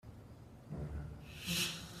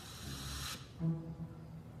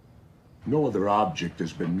No other object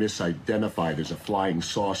has been misidentified as a flying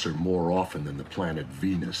saucer more often than the planet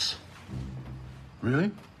Venus.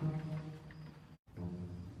 Really?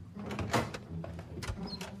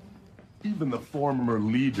 Even the former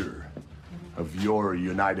leader of your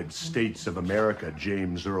United States of America,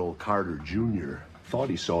 James Earl Carter Jr., thought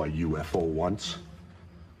he saw a UFO once.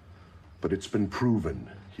 But it's been proven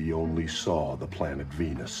he only saw the planet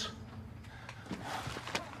Venus.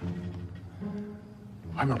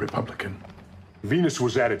 I'm a Republican. Venus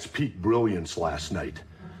was at its peak brilliance last night.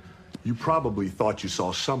 You probably thought you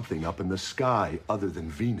saw something up in the sky other than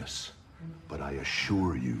Venus. But I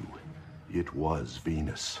assure you, it was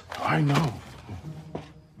Venus. I know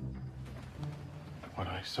what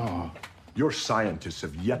I saw. Your scientists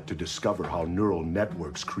have yet to discover how neural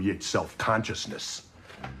networks create self-consciousness,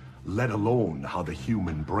 let alone how the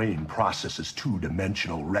human brain processes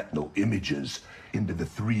two-dimensional retinal images into the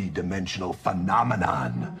three-dimensional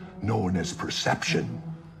phenomenon known as perception.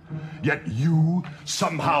 Yet you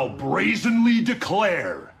somehow brazenly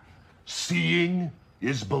declare seeing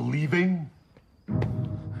is believing?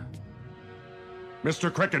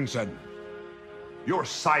 Mr. Crickenson, your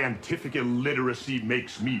scientific illiteracy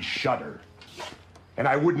makes me shudder. And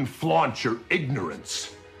I wouldn't flaunt your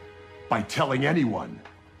ignorance by telling anyone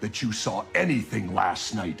that you saw anything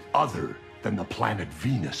last night other than the planet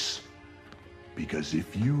Venus. Because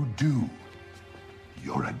if you do,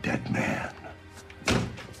 you're a dead man.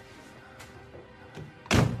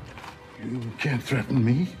 You can't threaten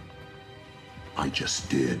me. I just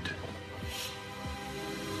did.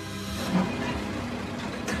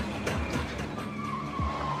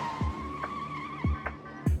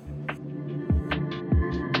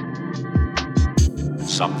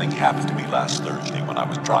 Something happened to me last Thursday when I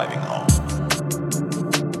was driving home.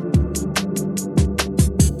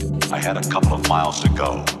 I had a couple of miles to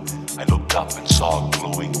go. I looked up and saw a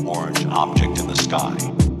glowing orange object in the sky.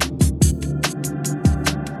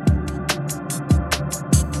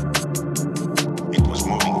 It was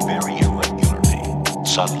moving very irregularly.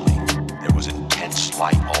 Suddenly, there was intense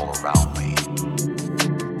light all around me.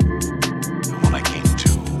 And when I came to,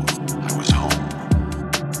 I was home.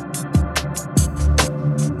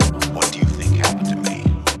 What do you think happened to me?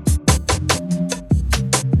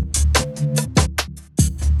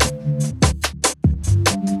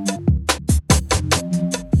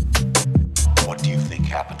 What do you think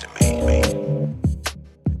happened to me?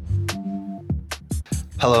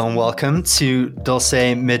 Hello and welcome to Dulce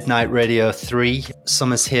Midnight Radio 3.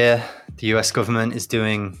 Summer's here. The US government is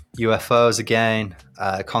doing UFOs again.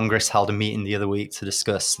 Congress held a meeting the other week to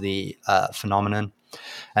discuss the phenomenon.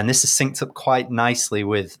 And this is synced up quite nicely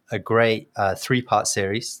with a great three-part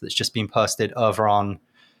series that's just been posted over on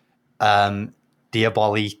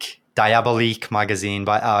Diabolique magazine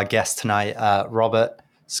by our guest tonight, Robert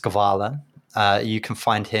Scavala. You can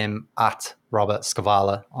find him at Robert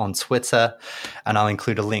Scavala on Twitter, and I'll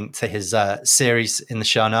include a link to his series in the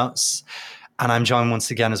show notes. And I'm joined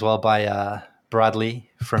once again as well by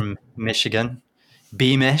Bradley from Michigan.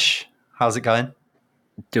 B-Mish, how's it going?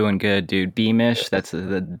 Doing good, dude. Beamish, that's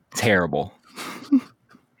terrible.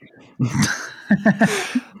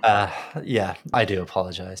 Yeah, I do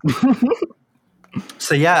apologize.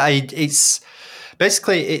 So yeah, it's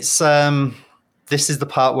basically this is the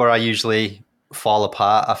part where I usually fall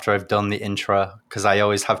apart after I've done the intro because I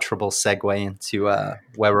always have trouble segueing into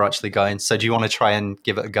where we're actually going. So do you want to try and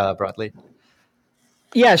give it a go, Bradley?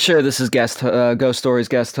 Yeah, sure. This is Ghost Stories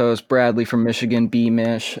guest host Bradley from Michigan,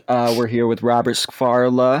 B-Mish. We're here with Robert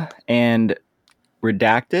Scavala and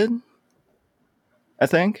Redacted, I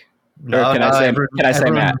think. No, or can I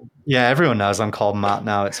say Matt? Yeah, everyone knows I'm called Matt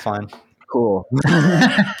now. It's fine. Cool.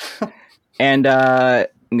 And I'm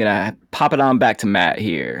gonna pop it on back to Matt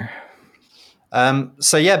here.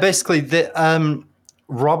 So yeah, basically,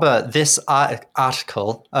 Robert, this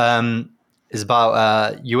article is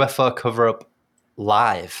about UFO cover-up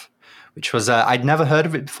live, which was I'd never heard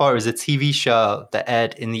of it before. It was a TV show that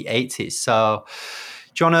aired in the 80s. So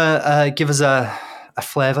do you want to give us a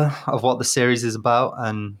flavor of what the series is about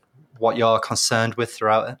and what you're concerned with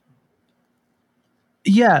throughout it?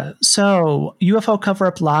 Yeah, so UFO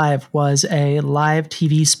Cover-Up Live was a live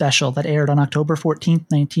TV special that aired on October 14th,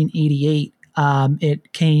 1988.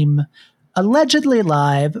 It came allegedly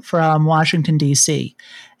live from Washington, D.C.,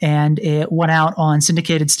 and it went out on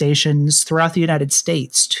syndicated stations throughout the United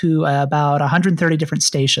States to about 130 different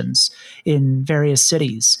stations in various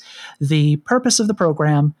cities. The purpose of the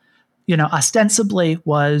program, ostensibly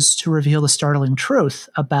was to reveal the startling truth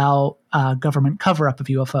about government cover-up of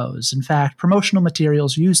UFOs. In fact, promotional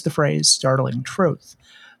materials used the phrase startling truth.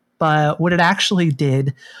 But what it actually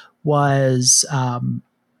did was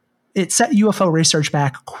it set UFO research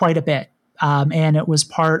back quite a bit. And it was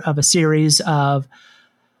part of a series of,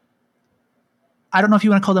 I don't know if you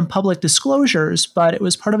want to call them public disclosures, but it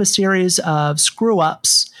was part of a series of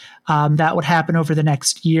screw-ups that would happen over the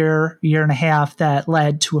next year and a half that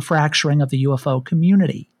led to a fracturing of the UFO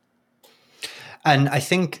community. And I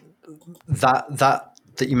think that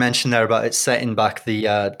you mentioned there about it setting back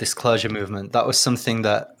the disclosure movement, that was something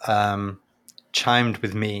that chimed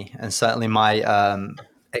with me, and certainly my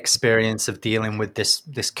experience of dealing with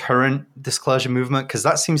this current disclosure movement, because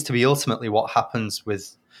that seems to be ultimately what happens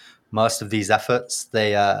with most of these efforts.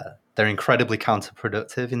 They're incredibly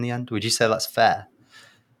counterproductive in the end. Would you say that's fair?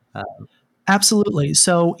 Absolutely.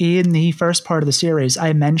 So in the first part of the series,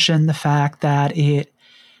 I mentioned the fact that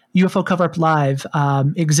UFO Cover-Up Live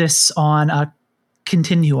exists on a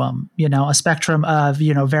continuum, a spectrum of,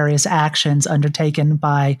 various actions undertaken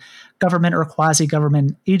by government or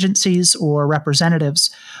quasi-government agencies or representatives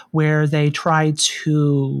where they try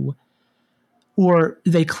to, or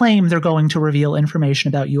they claim they're going to reveal information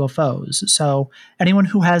about UFOs. So anyone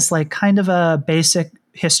who has like kind of a basic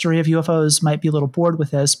history of UFOs might be a little bored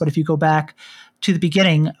with this, but if you go back to the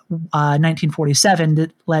beginning, 1947,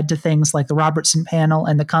 that led to things like the Robertson Panel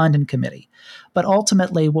and the Condon Committee. But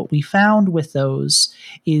ultimately, what we found with those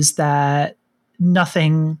is that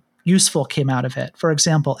nothing useful came out of it. For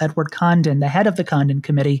example, Edward Condon, the head of the Condon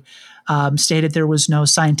Committee, stated there was no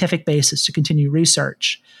scientific basis to continue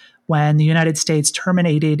research. When the United States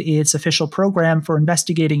terminated its official program for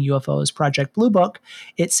investigating UFOs, Project Blue Book,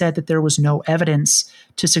 it said that there was no evidence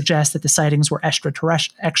to suggest that the sightings were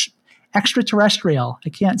extraterrestrial. I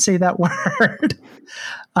can't say that word.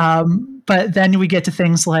 But then we get to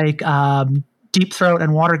things like Deep Throat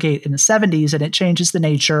and Watergate in the 70s, and it changes the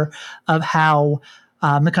nature of how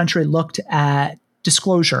the country looked at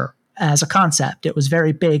disclosure as a concept. It was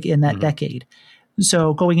very big in that decade.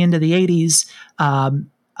 So going into the 80s,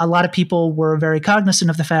 a lot of people were very cognizant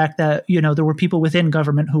of the fact that, there were people within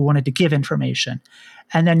government who wanted to give information.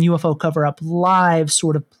 And then UFO Cover-Up Live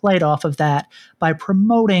sort of played off of that by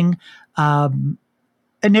promoting,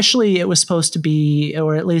 initially it was supposed to be,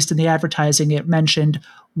 or at least in the advertising, it mentioned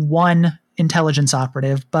one intelligence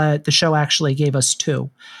operative, but the show actually gave us two.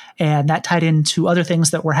 And that tied into other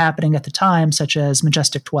things that were happening at the time, such as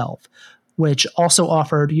Majestic 12, which also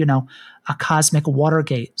offered, a cosmic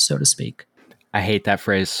Watergate, so to speak. I hate that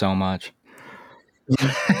phrase so much.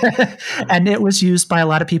 And it was used by a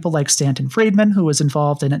lot of people like Stanton Friedman, who was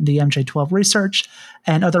involved in the MJ12 research,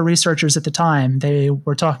 and other researchers at the time. They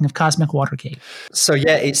were talking of cosmic Watergate. So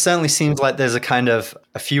yeah, it certainly seems like there's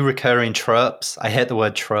a few recurring tropes. I hate the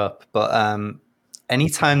word trope, but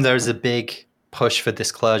anytime there's a big push for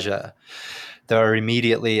disclosure, there are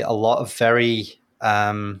immediately a lot of very,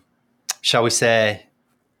 shall we say,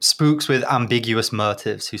 spooks with ambiguous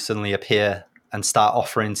motives who suddenly appear and start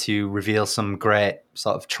offering to reveal some great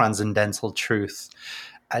sort of transcendental truth.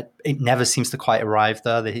 It never seems to quite arrive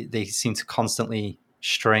there. They seem to constantly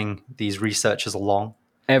string these researchers along.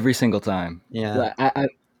 Every single time. Yeah.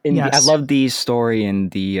 I love the story in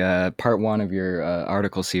the part one of your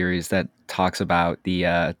article series that talks about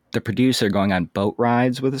the producer going on boat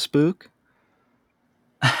rides with a spook.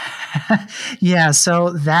 Yeah,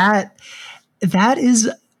 so that is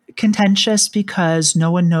contentious because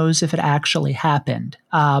no one knows if it actually happened.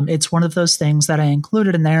 It's one of those things that I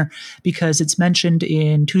included in there because it's mentioned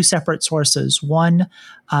in two separate sources. One,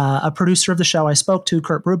 a producer of the show I spoke to,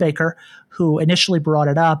 Kurt Brubaker, who initially brought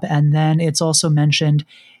it up, and then it's also mentioned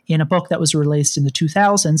in a book that was released in the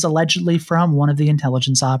 2000s, allegedly from one of the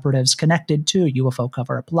intelligence operatives connected to UFO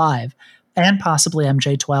Cover-Up Live, and possibly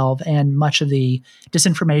MJ12 and much of the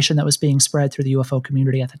disinformation that was being spread through the UFO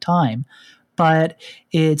community at the time. But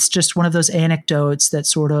it's just one of those anecdotes that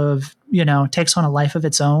sort of, takes on a life of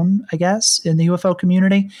its own, I guess, in the UFO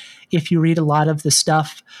community. If you read a lot of the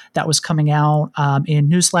stuff that was coming out in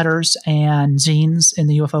newsletters and zines in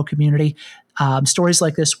the UFO community, stories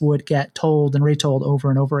like this would get told and retold over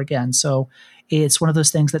and over again. So it's one of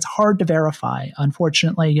those things that's hard to verify.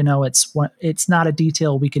 Unfortunately, it's not a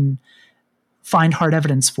detail we can find hard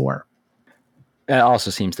evidence for. It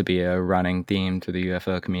also seems to be a running theme to the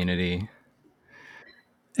UFO community.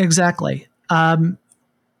 Exactly.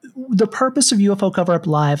 The purpose of UFO Cover-Up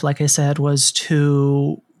Live, like I said, was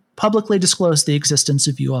to publicly disclose the existence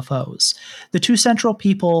of UFOs. The two central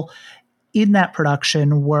people in that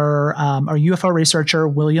production were our UFO researcher,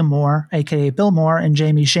 William Moore, aka Bill Moore, and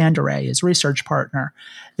Jamie Chandere, his research partner.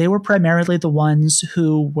 They were primarily the ones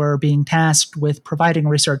who were being tasked with providing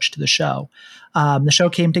research to the show. The show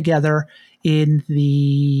came together in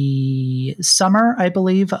the summer, I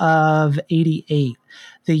believe, of '88.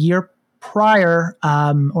 The year prior,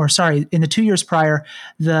 in the 2 years prior,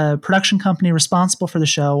 the production company responsible for the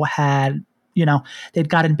show had, they'd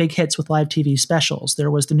gotten big hits with live TV specials.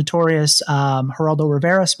 There was the notorious Geraldo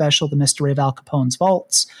Rivera special, The Mystery of Al Capone's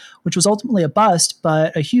Vaults, which was ultimately a bust,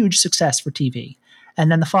 but a huge success for TV. And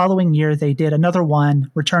then the following year, they did another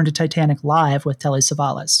one, Return to Titanic Live with Telly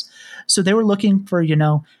Savalas. So they were looking for,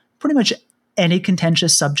 pretty much any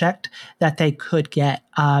contentious subject that they could get.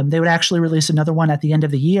 They would actually release another one at the end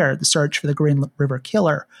of the year, The Search for the Green River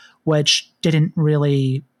Killer, which didn't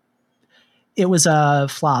really... It was a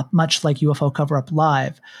flop, much like UFO Cover-Up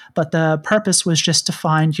Live. But the purpose was just to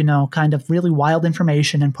find, kind of really wild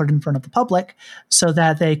information and put it in front of the public so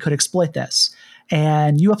that they could exploit this.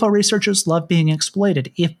 And UFO researchers love being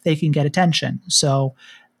exploited if they can get attention. So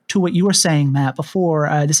to what you were saying, Matt, before,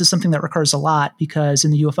 this is something that recurs a lot because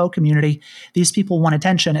in the UFO community, these people want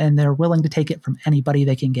attention and they're willing to take it from anybody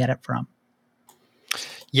they can get it from.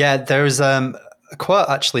 Yeah, there's a quote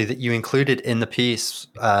actually that you included in the piece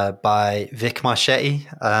by Vic Marchetti.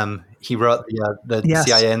 He wrote the Yes.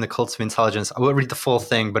 CIA and the Cult of Intelligence. I won't read the full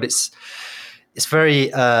thing, but it's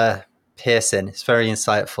very piercing. It's very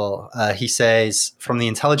insightful. He says, from the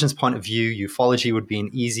intelligence point of view, ufology would be an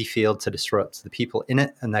easy field to disrupt. The people in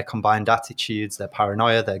it and their combined attitudes, their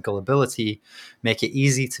paranoia, their gullibility, make it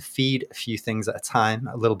easy to feed a few things at a time,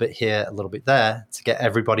 a little bit here, a little bit there, to get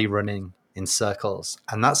everybody running in circles.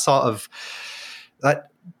 And that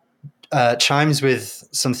chimes with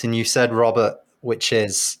something you said, Robert, which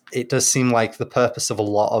is it does seem like the purpose of a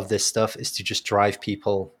lot of this stuff is to just drive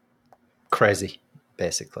people crazy,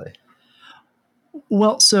 basically.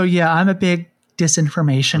 Well, so yeah, I'm a big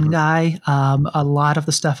disinformation guy. A lot of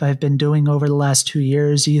the stuff I've been doing over the last 2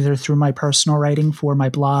 years, either through my personal writing for my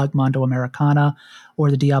blog, Mondo Americana,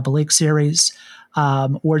 or the Diabolique series,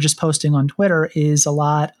 or just posting on Twitter, is a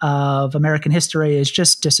lot of American history is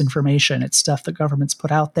just disinformation. It's stuff that governments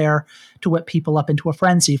put out there to whip people up into a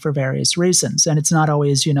frenzy for various reasons. And it's not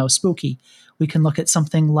always, spooky. We can look at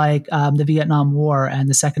something like the Vietnam War and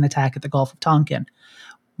the second attack at the Gulf of Tonkin,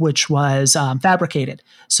 which was fabricated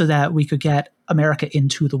so that we could get America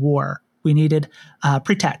into the war. We needed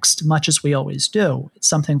pretext, much as we always do. It's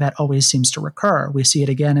something that always seems to recur. We see it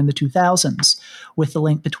again in the 2000s with the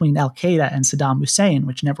link between Al-Qaeda and Saddam Hussein,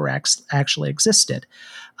 which never actually existed.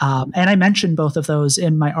 And I mentioned both of those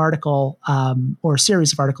in my article or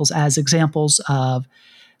series of articles as examples of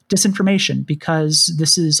disinformation, because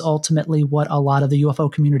this is ultimately what a lot of the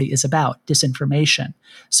UFO community is about, disinformation.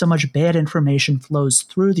 So much bad information flows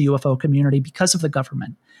through the UFO community because of the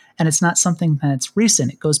government. And it's not something that's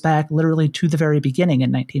recent. It goes back literally to the very beginning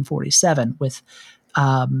in 1947 with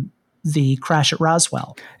the crash at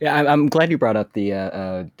Roswell. Yeah, I'm glad you brought up the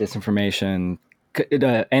disinformation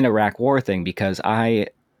and Iraq war thing, because I,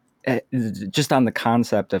 just on the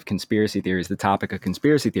concept of conspiracy theories, the topic of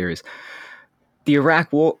conspiracy theories, the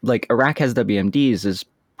Iraq war, like Iraq has WMDs, is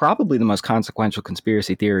probably the most consequential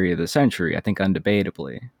conspiracy theory of the century, I think,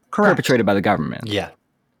 undebatably. Correct. Perpetrated by the government. Yeah.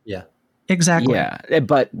 Exactly. Yeah,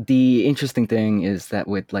 but the interesting thing is that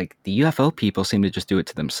with the UFO people seem to just do it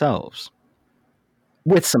to themselves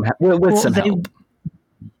with some help.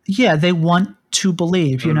 Yeah, they want to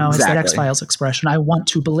believe, it's that X-Files expression, I want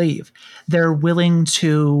to believe. They're willing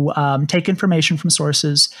to take information from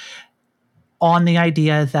sources on the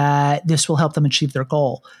idea that this will help them achieve their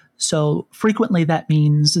goal. So frequently that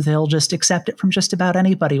means they'll just accept it from just about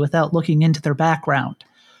anybody without looking into their background.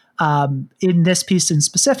 In this piece in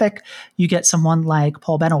specific, you get someone like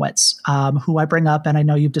Paul Benowitz, who I bring up and I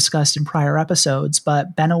know you've discussed in prior episodes,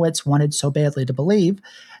 but Benowitz wanted so badly to believe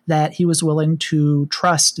that he was willing to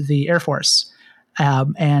trust the Air Force,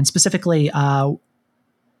 and specifically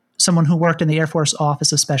someone who worked in the Air Force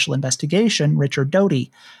Office of Special Investigation, Richard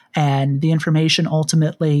Doty. And the information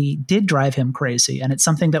ultimately did drive him crazy. And it's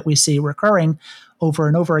something that we see recurring over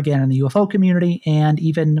and over again in the UFO community and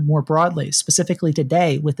even more broadly, specifically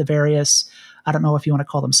today with the various, I don't know if you want to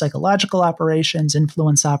call them psychological operations,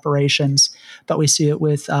 influence operations, but we see it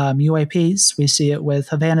with UAPs, we see it with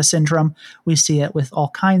Havana Syndrome, we see it with all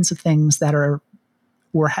kinds of things that are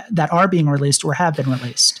being released or have been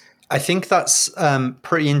released. I think that's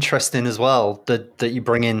pretty interesting as well that you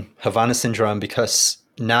bring in Havana Syndrome, because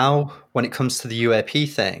now when it comes to the UAP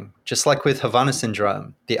thing, just like with Havana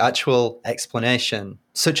Syndrome, the actual explanation,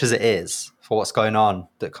 such as it is for what's going on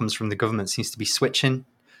that comes from the government, seems to be switching.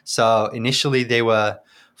 So initially they were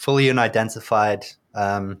fully unidentified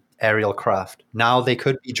aerial craft. Now they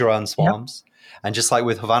could be drone swarms. Yep. And just like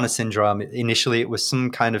with Havana Syndrome, initially it was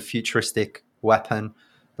some kind of futuristic weapon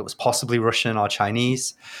that was possibly Russian or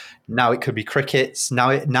Chinese. Now it could be crickets.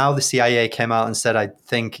 Now the CIA came out and said, I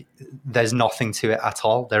think there's nothing to it at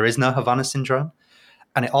all. There is no Havana syndrome.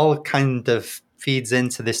 And it all kind of feeds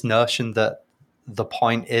into this notion that the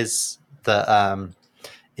point is that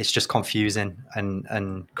it's just confusing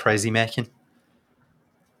and crazy making.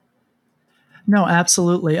 No,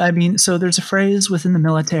 absolutely. I mean, so there's a phrase within the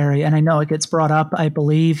military, and I know it gets brought up, I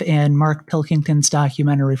believe, in Mark Pilkington's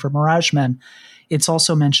documentary for Mirage Men. It's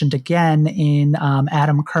also mentioned again in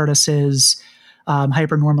Adam Curtis's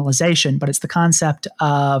Hypernormalization, but it's the concept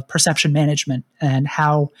of perception management and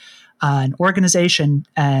how an organization,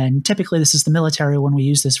 and typically this is the military when we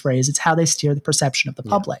use this phrase, it's how they steer the perception of the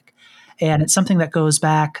public. And it's something that goes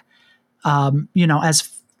back, as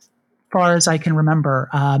far as I can remember,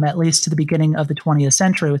 at least to the beginning of the 20th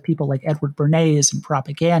century with people like Edward Bernays and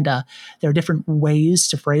propaganda. There are different ways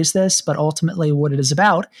to phrase this, but ultimately what it is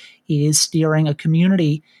about is steering a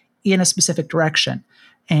community in a specific direction.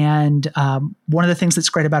 And one of the things that's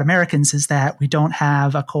great about Americans is that we don't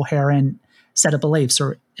have a coherent set of beliefs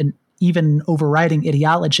or an even overriding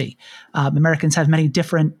ideology. Americans have many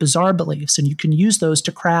different bizarre beliefs, and you can use those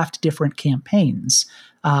to craft different campaigns.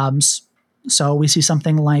 So we see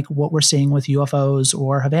something like what we're seeing with UFOs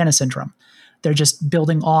or Havana syndrome. They're just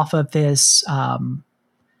building off of this.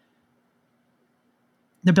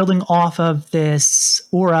 They're building off of this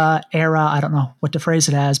era. I don't know what to phrase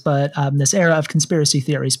it as, but this era of conspiracy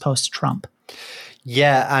theories post-Trump.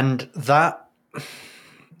 Yeah, and that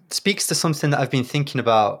speaks to something that I've been thinking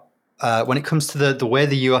about when it comes to the way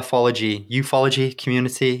the ufology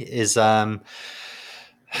community is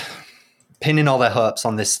pinning all their hopes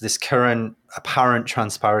on this current apparent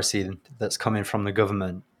transparency that's coming from the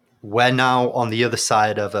government. We're now on the other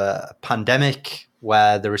side of a pandemic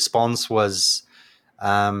where the response was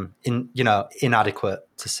inadequate,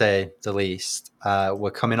 to say the least. We're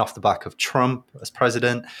coming off the back of Trump as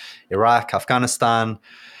president, Iraq, Afghanistan,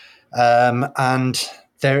 and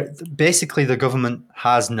basically the government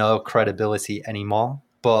has no credibility anymore.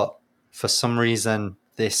 But for some reason,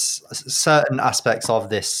 certain aspects of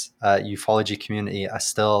this ufology community are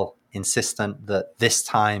still insistent that this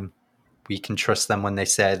time we can trust them when they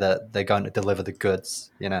say that they're going to deliver the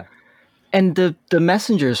goods, And the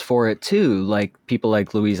messengers for it too, like people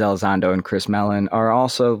like Luis Elizondo and Chris Mellon, are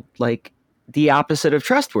also like the opposite of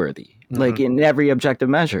trustworthy, like in every objective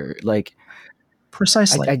measure. Like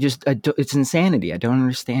Precisely. It's insanity. I don't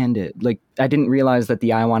understand it. Like I didn't realize that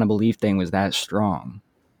the I want to believe thing was that strong.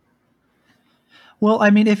 Well,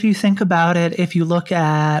 I mean, if you think about it, if you look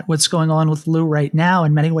at what's going on with Lou right now,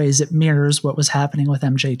 in many ways it mirrors what was happening with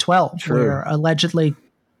MJ-12, True. where allegedly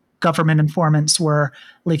government informants were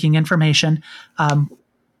leaking information.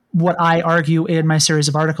 What I argue in my series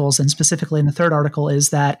of articles, and specifically in the third article, is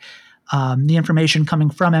that the information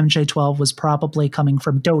coming from MJ-12 was probably coming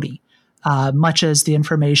from Doty, much as the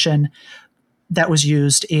information that was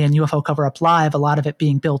used in UFO Cover-Up Live, a lot of it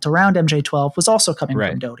being built around MJ-12, was also coming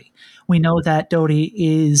from Doty. We know that Doty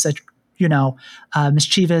is a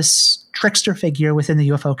mischievous trickster figure within the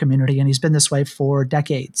UFO community, and he's been this way for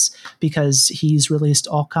decades because he's released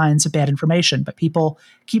all kinds of bad information. But people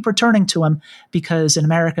keep returning to him because in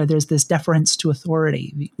America there's this deference to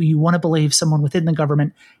authority. You want to believe someone within the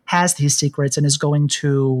government has these secrets and is going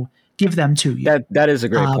to give them to you. That is a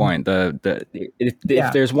great point.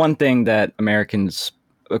 If there's one thing that Americans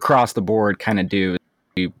across the board kind of do,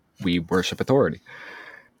 we worship authority.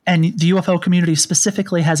 And the UFO community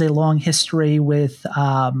specifically has a long history with,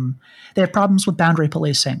 they have problems with boundary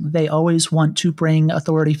policing. They always want to bring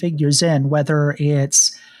authority figures in, whether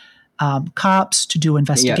it's cops to do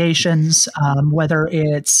investigations, whether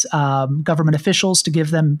it's government officials to give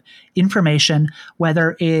them information,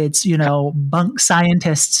 whether it's, bunk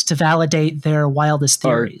scientists to validate their wildest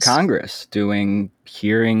theories. Or Congress doing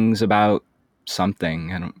hearings about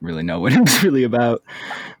something. I don't really know what it was really about.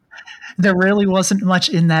 There really wasn't much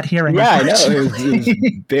in that hearing. Yeah, I know. It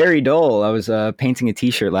was very dull. I was painting a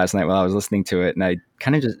T-shirt last night while I was listening to it, and I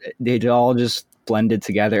kind of they all just blended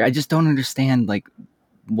together. I just don't understand,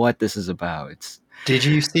 what this is about. Did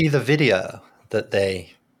you see the video that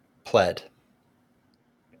they played?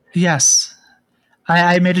 Yes.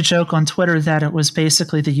 I made a joke on Twitter that it was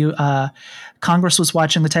basically Congress was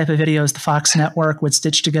watching the type of videos the Fox network would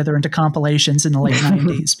stitch together into compilations in the late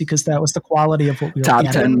 90s because that was the quality of what we were Top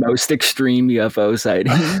getting. 10 most extreme UFO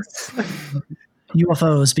sightings.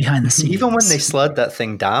 UFOs behind the scenes. Even when they slowed that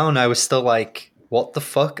thing down, I was still like, what the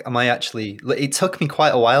fuck am I actually... It took me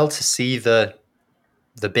quite a while to see the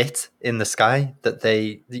bit in the sky that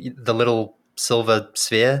the little silver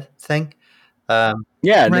sphere thing.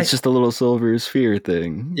 Yeah, right. It's just a little silver sphere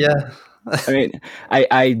thing. Yeah. I mean,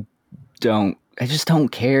 I don't. I just don't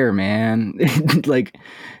care, man. Like,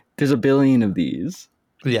 there's a billion of these.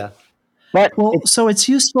 Yeah. But Well, so it's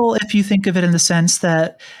useful if you think of it in the sense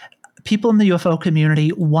that people in the UFO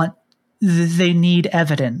community they need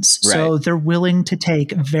evidence. So Right. they're willing to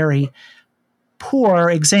take very poor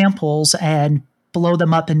examples and blow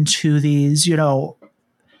them up into these,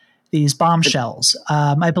 these bombshells.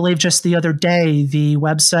 I believe just the other day, the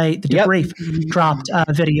website, The Yep. Debrief, dropped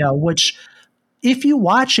a video, which if you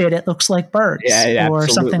watch it, it looks like birds yeah, it or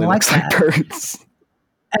absolutely something like looks that. like birds.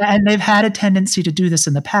 And they've had a tendency to do this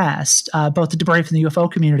in the past, both the Debrief and the UFO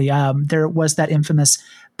community. There was that infamous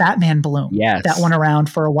Batman balloon Yes. that went around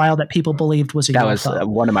for a while that people believed was a That UFO. was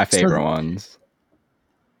one of my So favorite ones.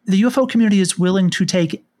 the UFO community is willing to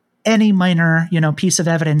take any minor, piece of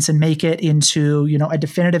evidence and make it into, a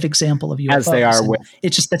definitive example of UFOs. As they are And with-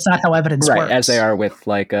 it's just that's not how evidence Right, works. as they are with,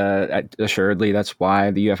 like, assuredly, that's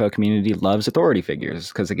why the UFO community loves authority figures,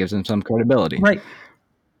 because it gives them some credibility. Right.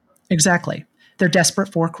 Exactly. They're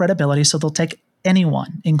desperate for credibility, so they'll take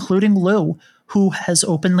anyone, including Lou, who has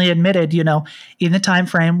openly admitted, in the time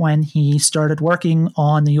frame when he started working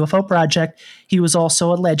on the UFO project, he was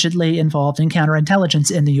also allegedly involved in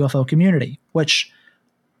counterintelligence in the UFO community, which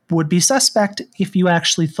would be suspect if you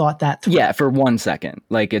actually thought that through. Yeah, for 1 second.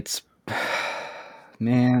 Like, it's...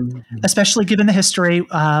 Man. Especially given the history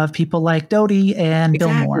of people like Doty and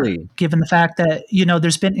Bill Moore, Exactly. given the fact that,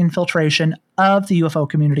 there's been infiltration of the UFO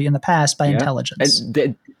community in the past by Yeah. intelligence.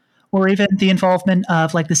 And Or even the involvement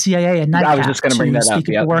of like the CIA and NICAP I was just gonna bring that up, speak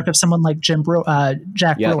of yep. the work of someone like Jack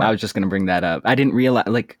Yeah, Brewer. I was just going to bring that up. I didn't realize,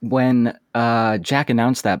 like, when Jack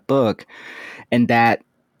announced that book, and that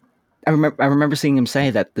I remember seeing him say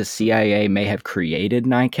that the CIA may have created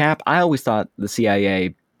NICAP. I always thought the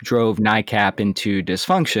CIA drove NICAP into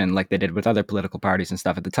dysfunction, like they did with other political parties and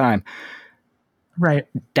stuff at the time. Right.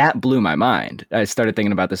 That blew my mind. I started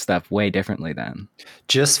thinking about this stuff way differently then.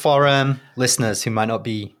 Just for listeners who might not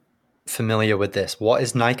be familiar with this, what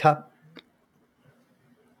is NICAP?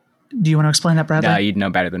 Do you want to explain that, Bradley? No, you'd know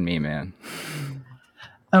better than me, man.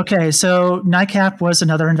 Okay, so NICAP was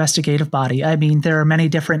another investigative body. I mean, there are many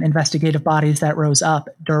different investigative bodies that rose up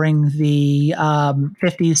during the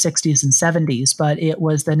 50s, 60s, and 70s, but it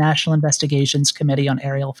was the National Investigations Committee on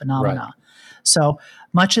Aerial Phenomena. Right. So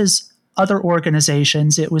much as other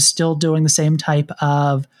organizations, it was still doing the same type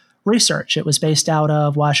of research. It was based out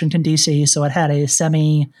of Washington, D.C., so it had a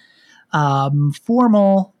semi-formal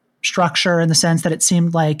structure in the sense that it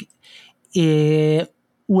seemed like it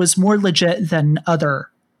was more legit than other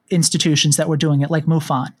institutions that were doing it, like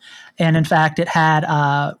MUFON. And in fact, it had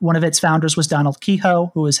one of its founders was Donald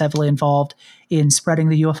Kehoe, who was heavily involved in spreading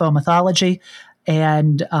the UFO mythology.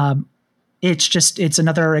 And it's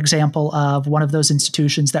another example of one of those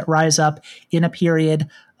institutions that rise up in a period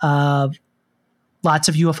of lots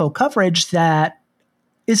of UFO coverage that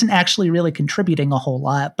isn't actually really contributing a whole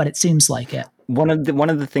lot, but it seems like it. One of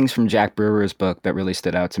the things from Jack Brewer's book that really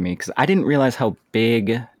stood out to me, because I didn't realize how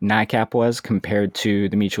big NICAP was compared to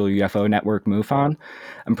the Mutual UFO Network MUFON.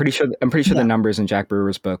 I'm pretty sure the numbers in Jack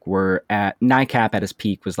Brewer's book were at NICAP at its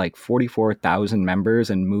peak was like 44,000 members,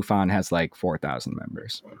 and MUFON has like 4,000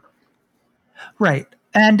 members. Right.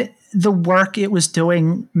 And the work it was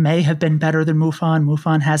doing may have been better than MUFON.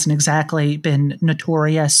 MUFON hasn't exactly been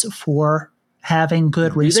notorious for having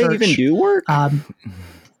good research. Do they even do work?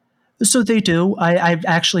 So they do. I've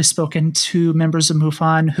actually spoken to members of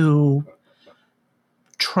MUFON who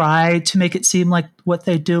try to make it seem like what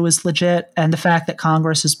they do is legit. And the fact that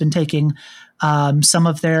Congress has been taking some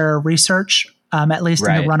of their research, at least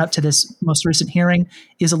in the run up to this most recent hearing,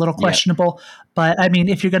 is a little questionable. But I mean,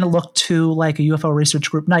 if you're going to look to like a UFO research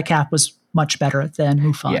group, NICAP was much better than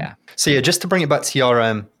MUFON. Yeah. So yeah, just to bring it back to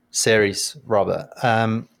your series, Robert,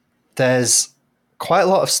 there's quite a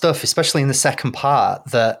lot of stuff, especially in the second part,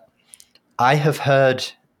 that I have heard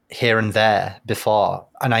here and there before,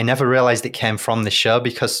 and I never realized it came from the show,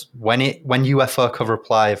 because when UFO Cover Up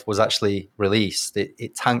Live was actually released,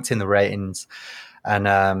 it tanked in the ratings, and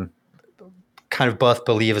kind of both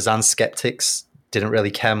believers and skeptics didn't really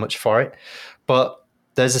care much for it. But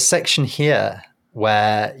there's a section here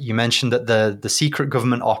where you mentioned that the secret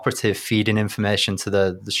government operative feeding information to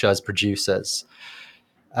the show's producers.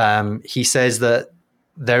 He says that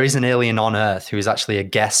there is an alien on Earth who is actually a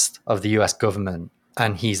guest of the US government,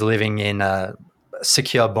 and he's living in a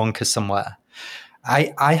secure bunker somewhere.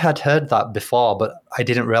 I had heard that before, but I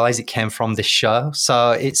didn't realize it came from this show.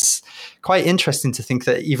 So it's quite interesting to think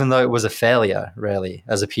that even though it was a failure, really,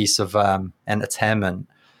 as a piece of entertainment,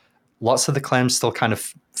 lots of the claims still kind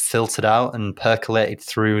of filtered out and percolated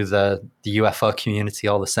through the UFO community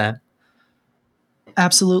all the same.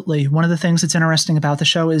 Absolutely. One of the things that's interesting about the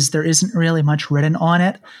show is there isn't really much written on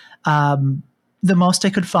it. The most I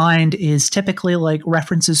could find is typically like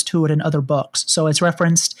references to it in other books. So it's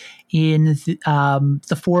referenced in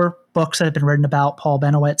the 4 books that have been written about Paul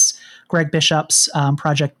Benowitz, Greg Bishop's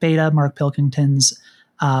Project Beta, Mark Pilkington's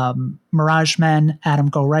Mirage Men, Adam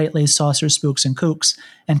Gorightly's Saucers, Spooks, and Kooks,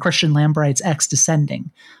 and Christian Lambright's X Descending.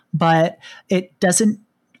 But it doesn't.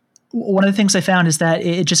 One of the things I found is that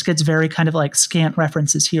it just gets very kind of like scant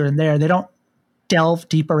references here and there. They don't delve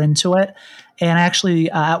deeper into it. And I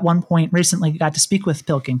actually, at one point recently, got to speak with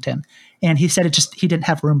Pilkington, and he said he didn't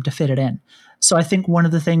have room to fit it in. So I think one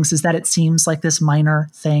of the things is that it seems like this minor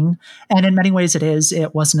thing, and in many ways it is.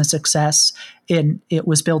 It wasn't a success. It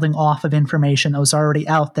was building off of information that was already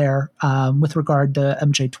out there with regard to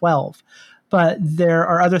MJ12. But there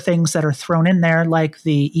are other things that are thrown in there, like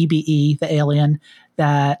the EBE, the alien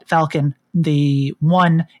that Falcon, the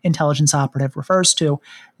one intelligence operative, refers to,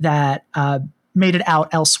 that made it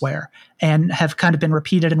out elsewhere and have kind of been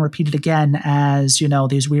repeated and repeated again as,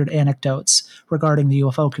 these weird anecdotes regarding the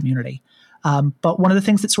UFO community. But one of the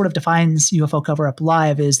things that sort of defines UFO Cover-Up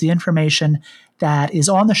Live is the information that is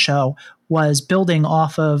on the show was building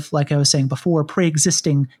off of, like I was saying before,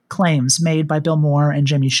 pre-existing claims made by Bill Moore and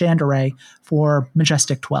Jimmy Shandaray for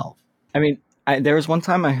Majestic 12. I mean, there was one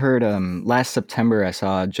time I heard last September I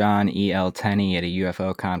saw John E.L. Tenney at a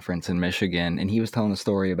UFO conference in Michigan, and he was telling a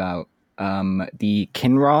story about the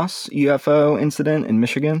Kinross UFO incident in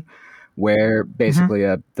Michigan, where basically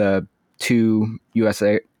the 2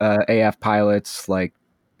 USAF pilots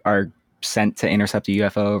are sent to intercept a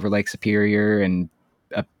UFO over Lake Superior, and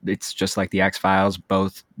it's just like the X-Files.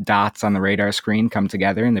 Both dots on the radar screen come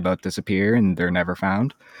together and they both disappear and they're never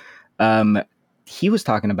found. He was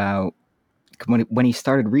talking about when he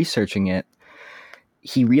started researching it,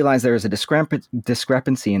 he realized there was a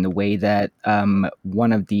discrepancy in the way that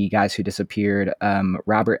one of the guys who disappeared,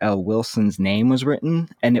 Robert L. Wilson's name was written,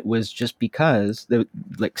 and it was just because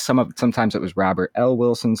sometimes it was Robert L.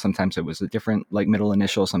 Wilson, sometimes it was a different middle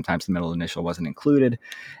initial, sometimes the middle initial wasn't included,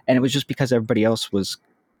 and it was just because everybody else was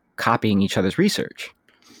copying each other's research,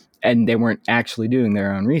 and they weren't actually doing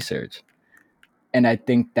their own research. And I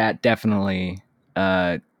think that definitely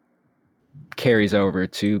carries over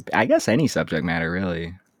to, I guess, any subject matter,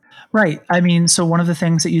 really. Right. I mean, so one of the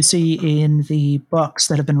things that you see in the books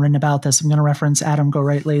that have been written about this, I'm going to reference Adam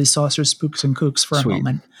Gorightly's Saucers, Spooks, and Kooks for a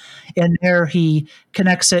moment. And there he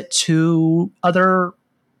connects it to other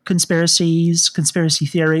conspiracy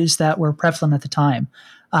theories that were prevalent at the time.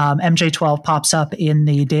 MJ12 pops up in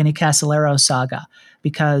the Danny Casolaro saga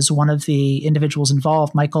because one of the individuals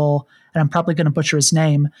involved, Michael, and I'm probably going to butcher his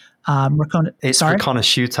name.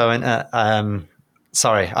 Riconosciuto, isn't it?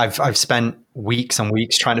 Sorry, I've spent weeks and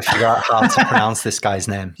weeks trying to figure out how to pronounce this guy's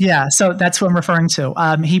name. Yeah, so that's what I'm referring to.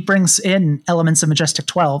 He brings in elements of Majestic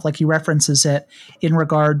 12, like he references it in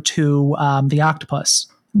regard to the octopus.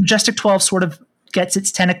 Majestic 12 sort of gets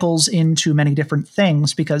its tentacles into many different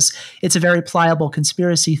things because it's a very pliable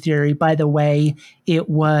conspiracy theory by the way it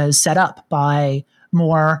was set up by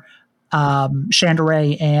Moore,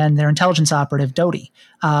 Shandaray, and their intelligence operative, Doty.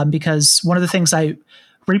 Because one of the things I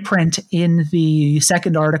reprint in the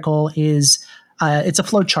second article is it's a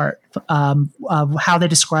flowchart of how they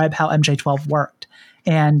describe how MJ12 worked.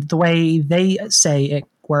 And the way they say it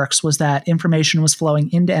works was that information was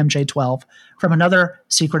flowing into MJ12 from another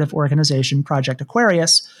secretive organization, Project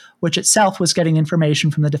Aquarius, which itself was getting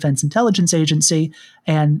information from the Defense Intelligence Agency,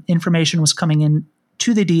 and information was coming in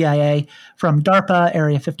to the DIA from DARPA,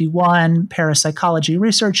 Area 51, parapsychology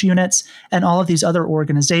research units, and all of these other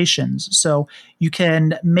organizations. So you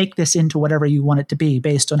can make this into whatever you want it to be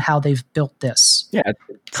based on how they've built this. Yeah,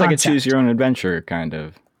 it's like a choose your own adventure kind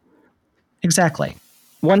of. Exactly.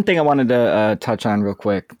 One thing I wanted to touch on real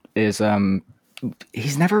quick is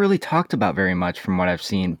he's never really talked about very much from what I've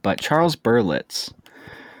seen, but Charles Berlitz.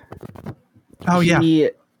 He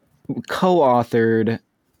co-authored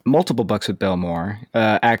multiple books with Bill Moore,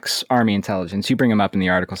 ex-Army intelligence. You bring him up in the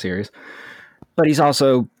article series. But he's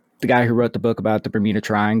also the guy who wrote the book about the Bermuda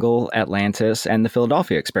Triangle, Atlantis, and the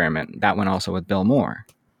Philadelphia experiment. That one also with Bill Moore.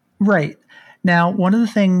 Right. Now, one of the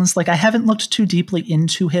things, I haven't looked too deeply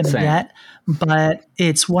into him yet, but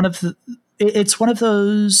it's one of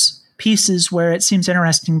those pieces where it seems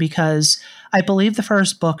interesting because I believe the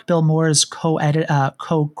first book Bill Moore is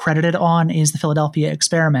co-credited on is the Philadelphia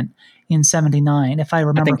experiment in 1979, if I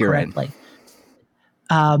remember correctly.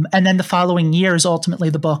 Right. And then the following year is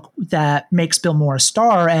ultimately the book that makes Bill Moore a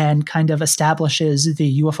star and kind of establishes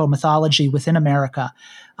the UFO mythology within America.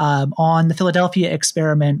 On the Philadelphia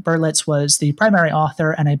experiment, Berlitz was the primary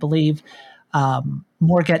author, and I believe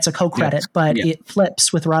Moore gets a co-credit, but it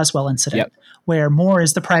flips with Roswell incident, where Moore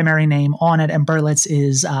is the primary name on it and Berlitz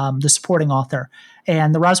is the supporting author.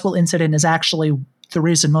 And the Roswell incident is actually the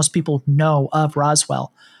reason most people know of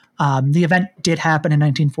Roswell. The event did happen in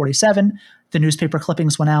 1947. The newspaper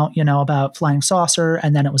clippings went out, about flying saucer,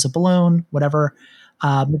 and then it was a balloon, whatever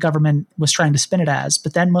the government was trying to spin it as.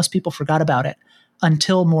 But then most people forgot about it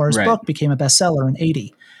until Moore's book became a bestseller in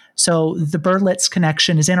 80. So the Berlitz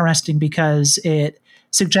connection is interesting because it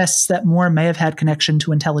suggests that Moore may have had connection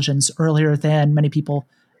to intelligence earlier than many people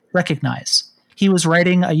recognize. He was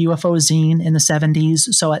writing a UFO zine in the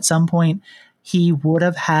 70s, so at some point he would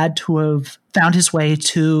have had to have found his way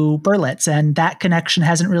to Berlitz, and that connection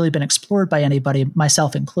hasn't really been explored by anybody,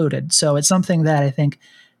 myself included. So it's something that I think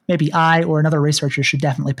maybe I or another researcher should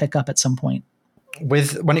definitely pick up at some point.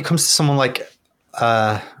 When it comes to someone like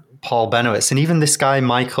Paul Bennewitz, and even this guy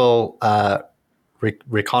Michael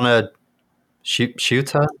Reconnor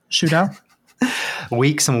Shooter,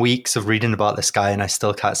 weeks and weeks of reading about this guy, and I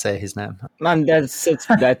still can't say his name. That's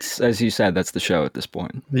as you said, that's the show at this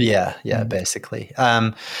point. Yeah, basically.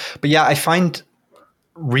 But yeah, I find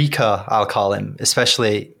Rico, I'll call him,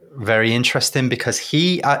 especially very interesting because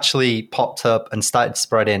he actually popped up and started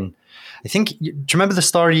spreading. I think, do you remember the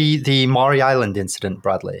story, the Maury Island incident,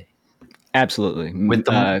 Bradley? Absolutely. With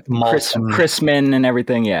the Chrisman and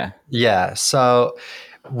everything, yeah. Yeah, so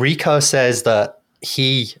Rico says that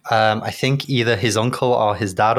he, I think either his uncle or his dad